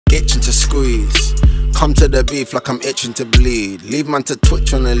itching to squeeze. Come to the beef like I'm itching to bleed. Leave man to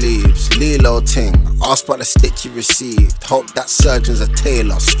twitch on the leaves. Lilo ting, ask about the stitch you received. Hope that surgeon's a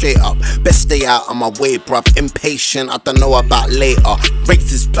tailor, straight up. Best stay out of my way, bruv. Impatient, I don't know about later. Rakes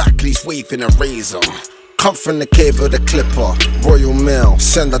his back, he's waving a razor. Come from the cave with a clipper. Royal Mail,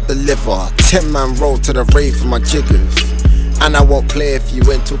 send I deliver. 10-man roll to the rave for my jiggers. And I won't play if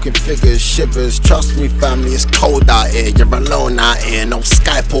you ain't talking figures, shivers. Trust me family, it's cold out here. You're alone out here, no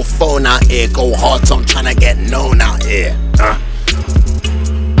Skype or phone out here. Go hard, so I'm trying to get known out here.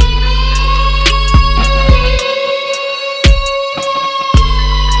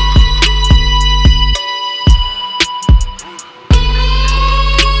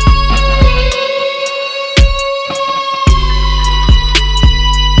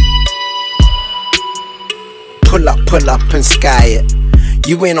 Pull up and sky it.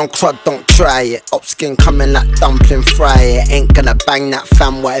 You ain't on crud, don't try it. Up skin coming like dumpling, fry it. Ain't gonna bang that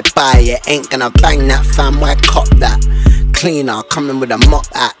fam, why buy it? Ain't gonna bang that fam, why cop that? Cleaner, coming with a mop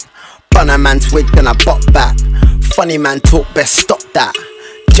at. Bun a man's wig, then I bop back. Funny man talk, best stop that.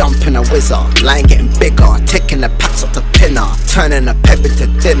 Jumping a whizzer, line getting bigger. Taking the packs up the pinner. Turning a pebble to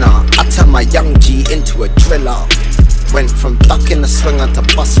dinner. I turn my young G into a driller. Went from ducking the swinger to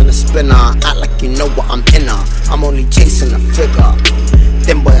busting the spinner. Act like you know what I'm inner. I'm only chasing the figure.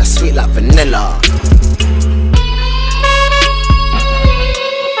 Them boy are sweet like vanilla.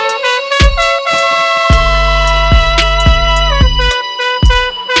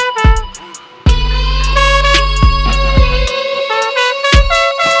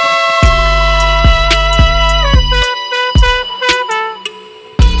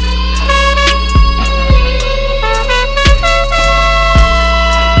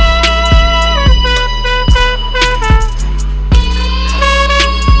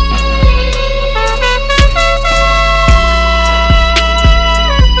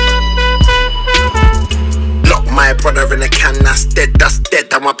 Brother in a can, that's dead.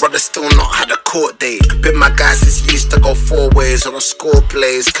 And my brother still not had a court date. Been my guy since he used to go 4 ways on a score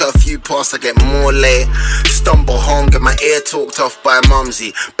plays. Curfew pass, I get more late. Stumble home, get my ear talked off by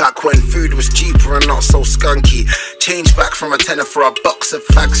mumsy. Back when food was cheaper and not so skunky. Change back from a tenner for a box of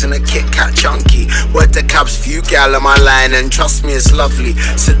fags and a Kit Kat chunky. Word to cabs, few gal on my line, and trust me it's lovely.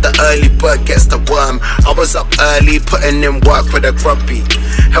 Said the early bird gets the worm. I was up early, putting in work with a grubby.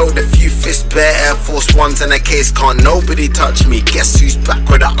 Held a few fists, bare Air Force Ones in a case, can't nobody touch me. Guess who's back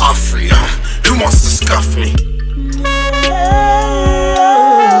with an R3? Who wants to scuff me?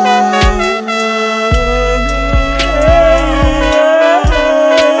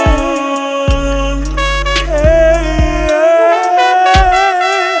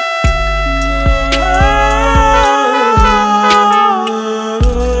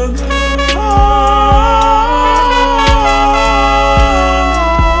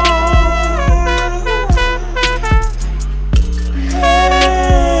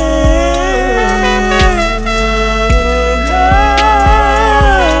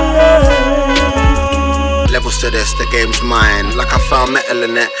 To this, the game's mine. Like I found metal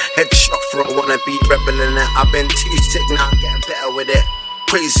in it. Headshot for a wannabe rebel in it. I've been too sick now, I'm getting better with it.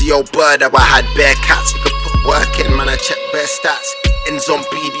 Crazy old bird, how I had bare cats. You could put work in, man, I check bare stats. Ends on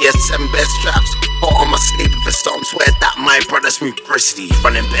BDSM, bare straps. Hot on my sleeve if it's something. Swear that my brothers move briskly,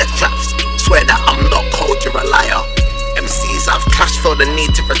 running bare traps. Swear that I'm not cold, you're a liar. MCs I've clashed, feel the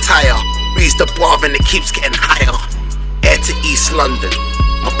need to retire. Raise the bar and it keeps getting higher. Air to East London.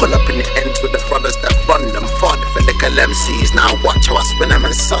 I pull up in the ends with the brothers that run them. Father for little MCs, now watch how I spin them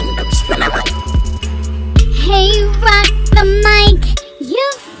and sun them, spin them. Hey, rock the mic,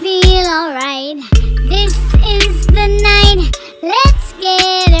 you feel alright. This is the night, let's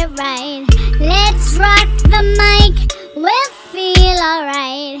get it right. Let's rock the mic, we'll feel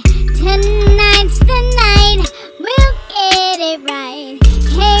alright.